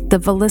dubbed the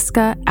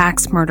Villisca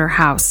Axe Murder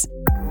House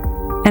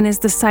and is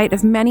the site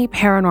of many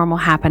paranormal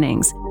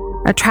happenings,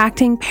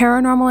 attracting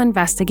paranormal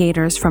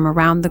investigators from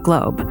around the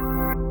globe.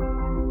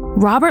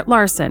 Robert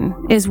Larson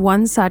is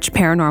one such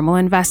paranormal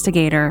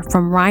investigator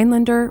from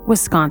Rhinelander,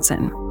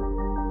 Wisconsin.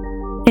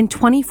 In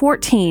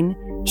 2014,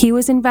 he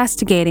was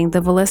investigating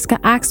the Villisca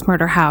Axe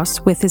Murder House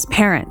with his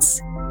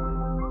parents.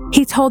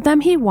 He told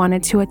them he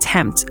wanted to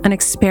attempt an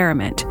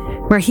experiment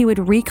where he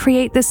would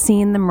recreate the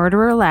scene the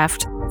murderer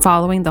left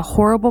following the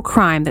horrible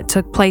crime that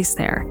took place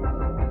there.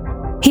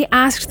 He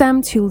asked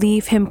them to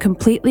leave him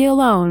completely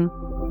alone,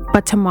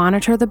 but to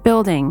monitor the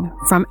building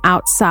from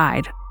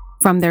outside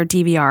from their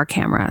DVR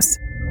cameras.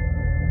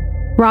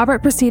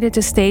 Robert proceeded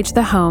to stage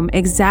the home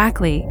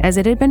exactly as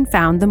it had been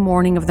found the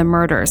morning of the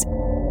murders,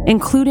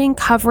 including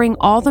covering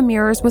all the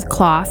mirrors with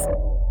cloth,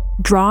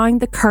 drawing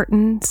the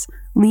curtains,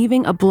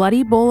 leaving a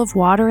bloody bowl of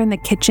water in the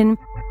kitchen,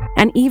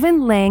 and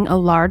even laying a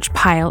large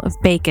pile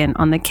of bacon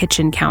on the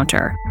kitchen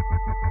counter.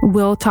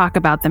 We'll talk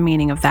about the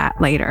meaning of that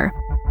later.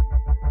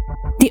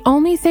 The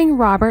only thing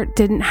Robert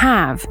didn't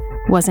have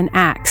was an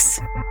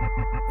axe,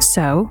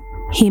 so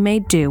he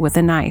made do with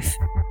a knife.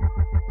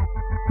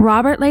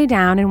 Robert lay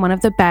down in one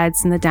of the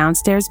beds in the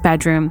downstairs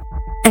bedroom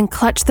and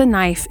clutched the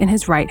knife in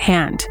his right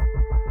hand.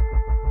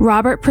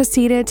 Robert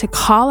proceeded to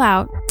call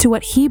out to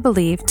what he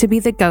believed to be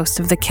the ghost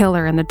of the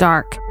killer in the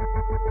dark.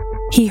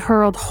 He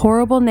hurled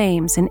horrible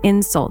names and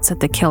insults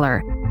at the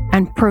killer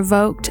and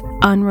provoked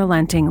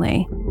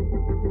unrelentingly.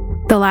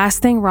 The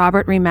last thing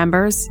Robert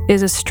remembers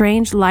is a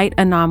strange light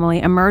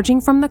anomaly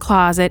emerging from the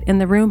closet in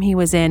the room he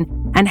was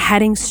in and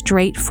heading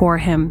straight for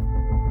him.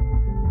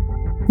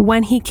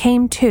 When he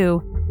came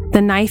to,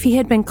 the knife he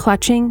had been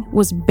clutching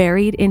was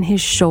buried in his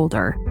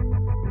shoulder.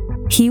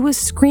 He was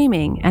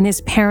screaming and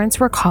his parents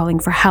were calling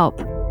for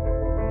help.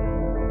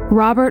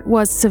 Robert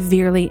was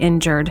severely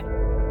injured.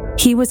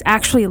 He was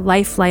actually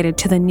life-flighted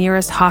to the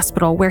nearest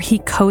hospital where he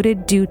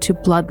coded due to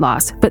blood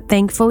loss, but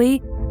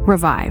thankfully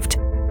revived.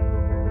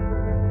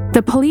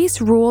 The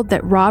police ruled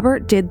that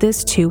Robert did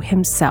this to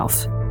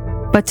himself,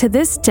 but to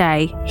this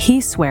day,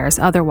 he swears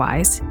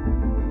otherwise.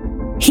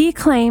 He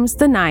claims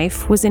the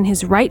knife was in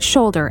his right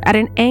shoulder at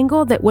an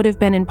angle that would have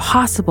been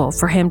impossible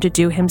for him to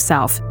do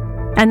himself,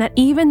 and that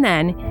even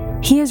then,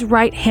 he is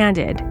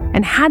right-handed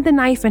and had the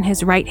knife in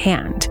his right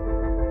hand.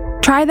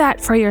 Try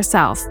that for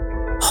yourself.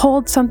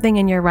 Hold something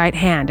in your right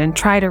hand and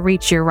try to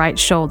reach your right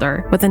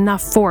shoulder with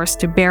enough force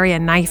to bury a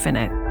knife in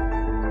it.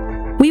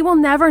 We will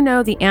never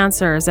know the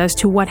answers as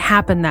to what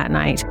happened that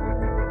night.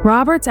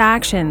 Robert's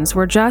actions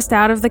were just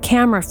out of the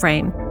camera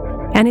frame,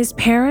 and his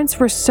parents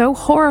were so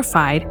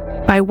horrified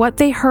by what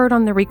they heard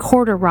on the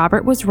recorder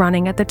Robert was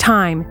running at the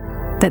time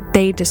that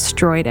they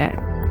destroyed it.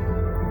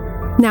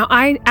 Now,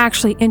 I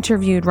actually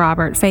interviewed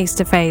Robert face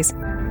to face.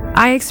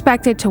 I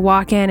expected to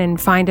walk in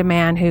and find a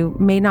man who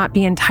may not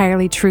be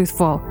entirely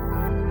truthful,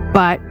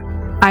 but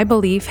I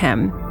believe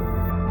him.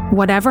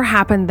 Whatever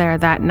happened there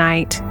that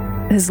night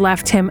has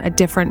left him a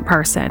different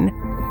person.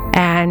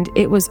 And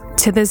it was,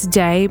 to this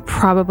day,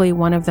 probably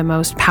one of the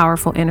most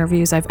powerful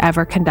interviews I've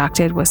ever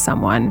conducted with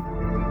someone.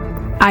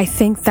 I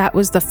think that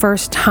was the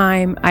first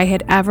time I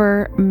had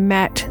ever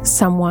met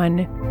someone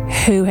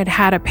who had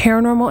had a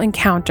paranormal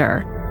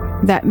encounter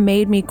that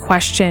made me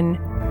question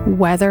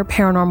whether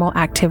paranormal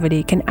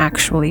activity can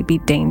actually be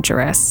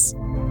dangerous,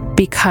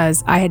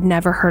 because I had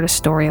never heard a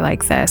story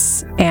like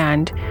this.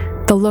 And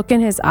the look in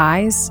his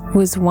eyes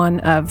was one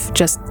of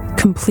just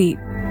complete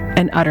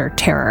and utter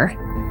terror.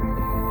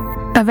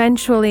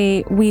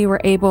 Eventually, we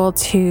were able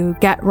to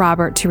get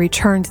Robert to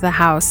return to the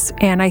house,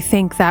 and I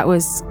think that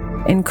was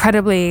an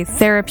incredibly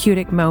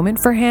therapeutic moment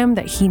for him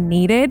that he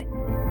needed.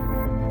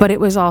 But it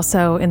was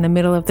also in the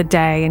middle of the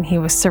day, and he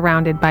was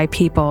surrounded by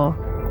people.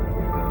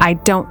 I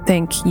don't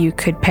think you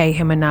could pay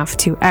him enough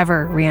to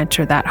ever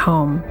re-enter that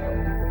home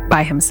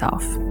by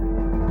himself.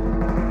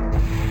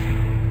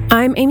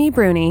 I'm Amy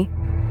Bruni,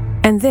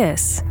 and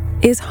this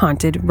is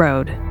Haunted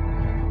Road.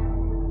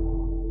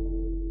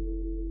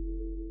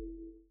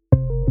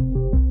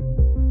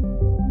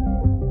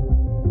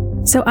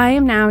 So I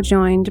am now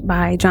joined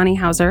by Johnny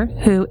Hauser,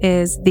 who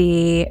is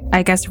the,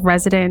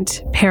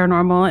 resident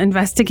paranormal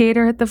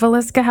investigator at the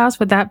Villisca House.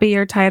 Would that be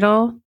your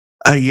title?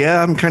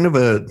 Yeah, I'm kind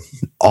of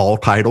all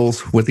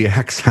titles with the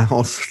X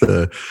House,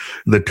 the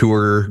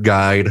tour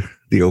guide,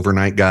 the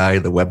overnight guy,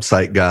 the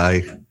website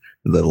guy,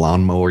 the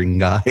lawn mowing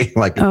guy.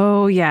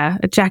 Oh yeah,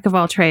 a jack of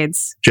all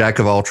trades. Jack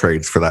of all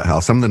trades for that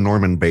house. I'm the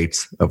Norman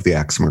Bates of the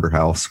Axe Murder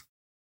House.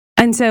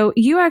 And so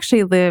you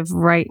actually live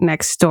right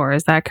next door,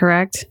 is that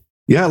correct?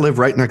 Yeah, I live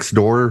right next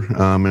door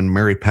in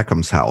Mary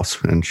Peckham's house.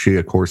 And she,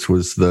 of course,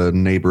 was the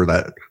neighbor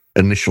that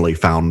initially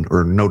found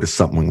or noticed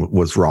something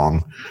was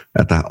wrong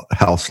at the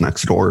house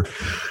next door,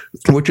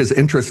 which is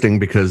interesting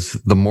because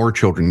the Moore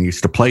children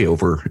used to play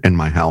over in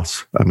my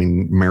house. I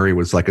mean, Mary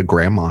was like a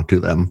grandma to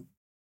them.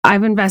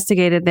 I've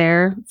investigated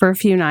there for a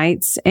few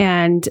nights,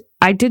 and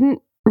I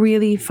didn't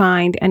really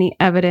find any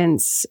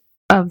evidence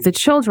of the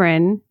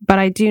children, but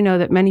I do know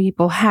that many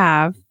people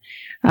have.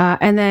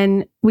 And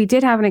then we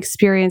did have an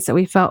experience that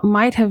we felt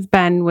might have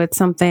been with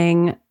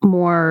something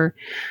more,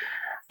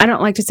 I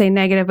don't like to say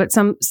negative, but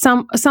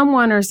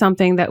someone or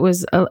something that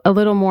was a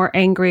little more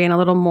angry and a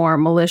little more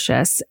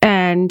malicious.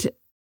 And,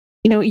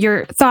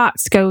 your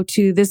thoughts go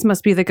to, this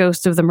must be the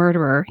ghost of the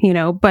murderer,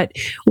 but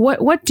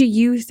what do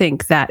you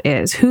think that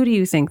is? Who do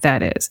you think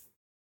that is?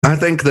 I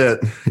think that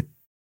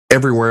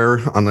everywhere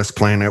on this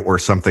planet where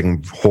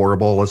something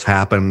horrible has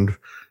happened,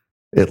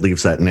 it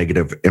leaves that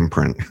negative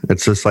imprint.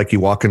 It's just like you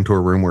walk into a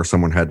room where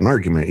someone had an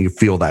argument, you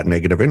feel that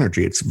negative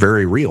energy. It's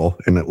very real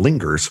and it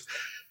lingers.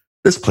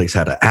 This place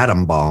had an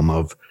atom bomb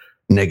of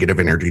negative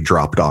energy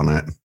dropped on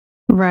it.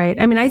 Right.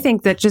 I mean, I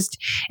think that just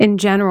in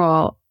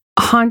general,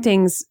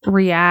 hauntings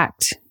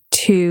react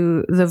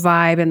to the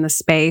vibe and the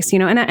space,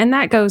 and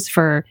that goes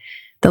for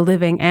the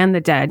living and the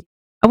dead.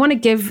 I want to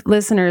give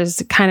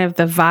listeners kind of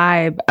the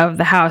vibe of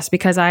the house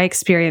because I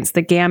experienced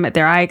the gamut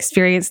there. I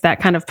experienced that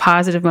kind of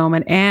positive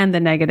moment and the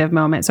negative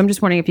moment. So I'm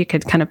just wondering if you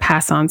could kind of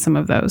pass on some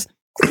of those.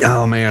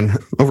 Oh, man.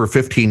 Over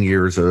 15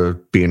 years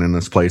of being in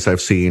this place,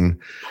 I've seen,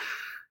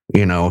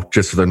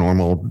 just the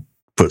normal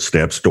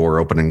footsteps, door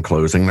opening and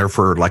closing. There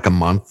for like a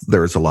month,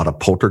 there's a lot of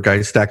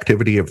poltergeist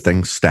activity of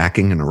things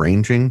stacking and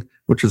arranging,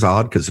 which is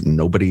odd because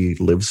nobody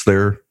lives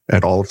there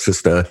at all. It's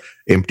just a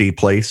empty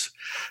place.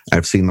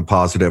 I've seen the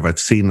positive. I've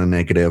seen the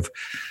negative.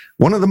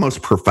 One of the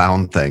most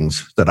profound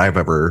things that I've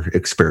ever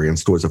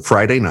experienced was a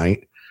Friday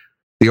night.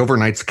 The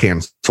overnight's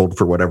canceled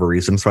for whatever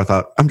reason. So I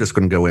thought, I'm just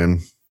going to go in,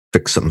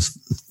 fix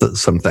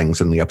some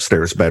things in the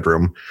upstairs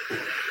bedroom,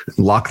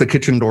 lock the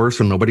kitchen door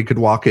so nobody could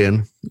walk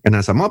in. And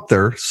as I'm up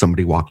there,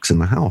 somebody walks in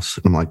the house.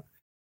 And I'm like,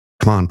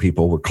 come on,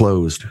 people, we're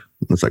closed.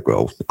 And it's like,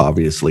 well,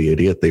 obviously,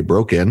 idiot, they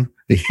broke in,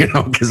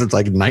 because it's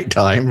like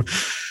nighttime.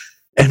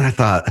 And I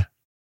thought,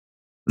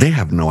 they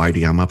have no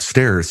idea I'm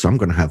upstairs, so I'm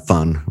going to have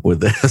fun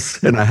with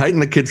this. And I hide in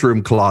the kids'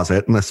 room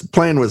closet. And the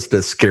plan was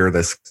to scare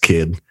this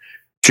kid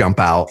jump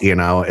out,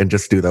 and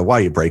just do the, why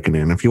are you breaking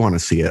in? If you want to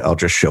see it, I'll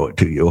just show it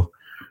to you.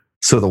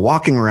 So the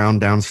walking around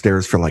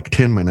downstairs for like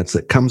 10 minutes,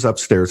 it comes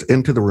upstairs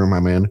into the room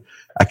I'm in.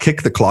 I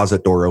kick the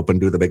closet door open,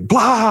 do the big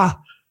blah,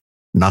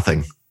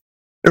 nothing.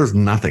 There was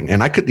nothing.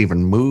 And I couldn't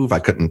even move. I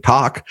couldn't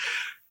talk.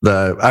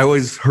 I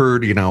always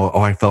heard,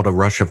 I felt a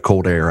rush of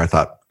cold air. I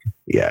thought,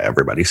 yeah,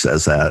 everybody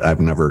says that. I've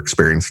never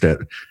experienced it.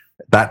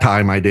 That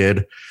time I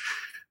did.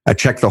 I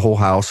checked the whole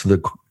house.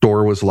 The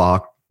door was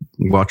locked.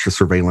 Watched the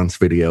surveillance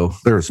video.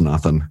 There's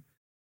nothing.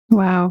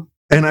 Wow.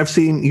 And I've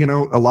seen,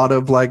 a lot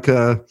of like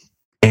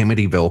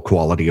Amityville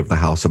quality of the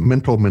house, of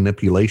mental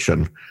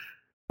manipulation.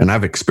 And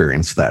I've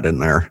experienced that in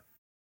there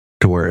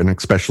to where, and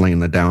especially in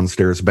the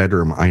downstairs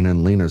bedroom, Ina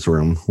and Lena's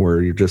room,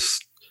 where you're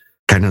just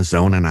kind of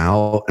zoning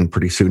out and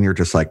pretty soon you're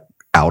just like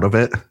out of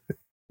it.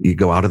 You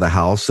go out of the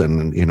house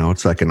and,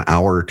 it's like an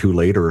hour or two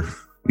later,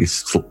 you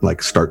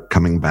like start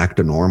coming back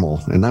to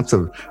normal. And that's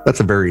a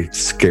very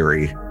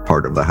scary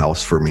part of the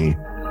house for me.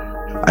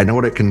 I know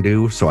what it can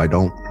do, so I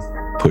don't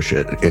push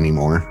it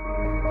anymore.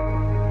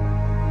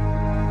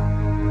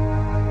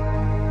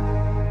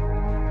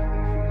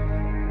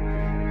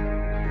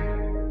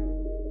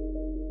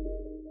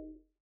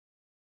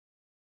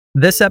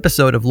 This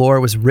episode of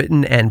Lore was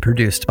written and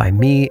produced by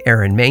me,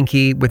 Aaron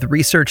Mahnke, with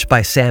research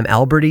by Sam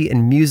Alberti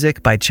and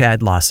music by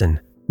Chad Lawson.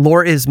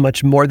 Lore is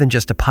much more than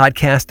just a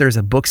podcast. There's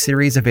a book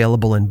series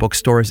available in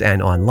bookstores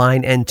and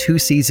online, and 2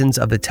 seasons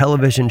of the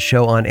television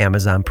show on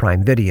Amazon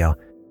Prime Video.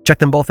 Check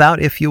them both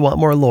out if you want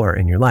more lore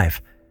in your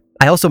life.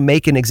 I also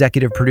make and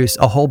executive produce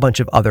a whole bunch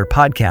of other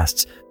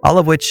podcasts, all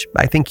of which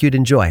I think you'd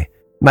enjoy.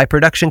 My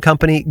production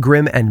company,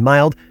 Grim and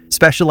Mild,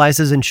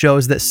 specializes in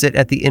shows that sit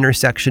at the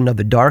intersection of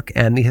the dark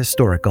and the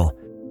historical.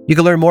 You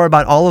can learn more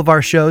about all of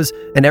our shows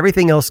and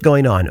everything else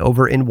going on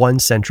over in one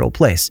central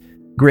place,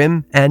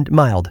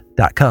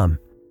 grimandmild.com.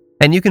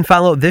 And you can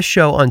follow this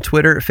show on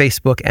Twitter,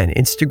 Facebook, and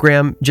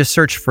Instagram. Just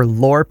search for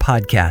Lore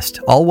Podcast,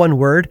 all one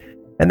word,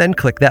 and then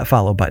click that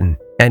follow button.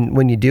 And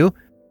when you do,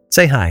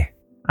 say hi.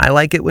 I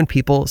like it when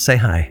people say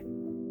hi.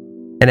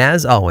 And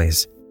as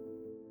always,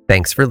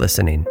 thanks for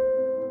listening.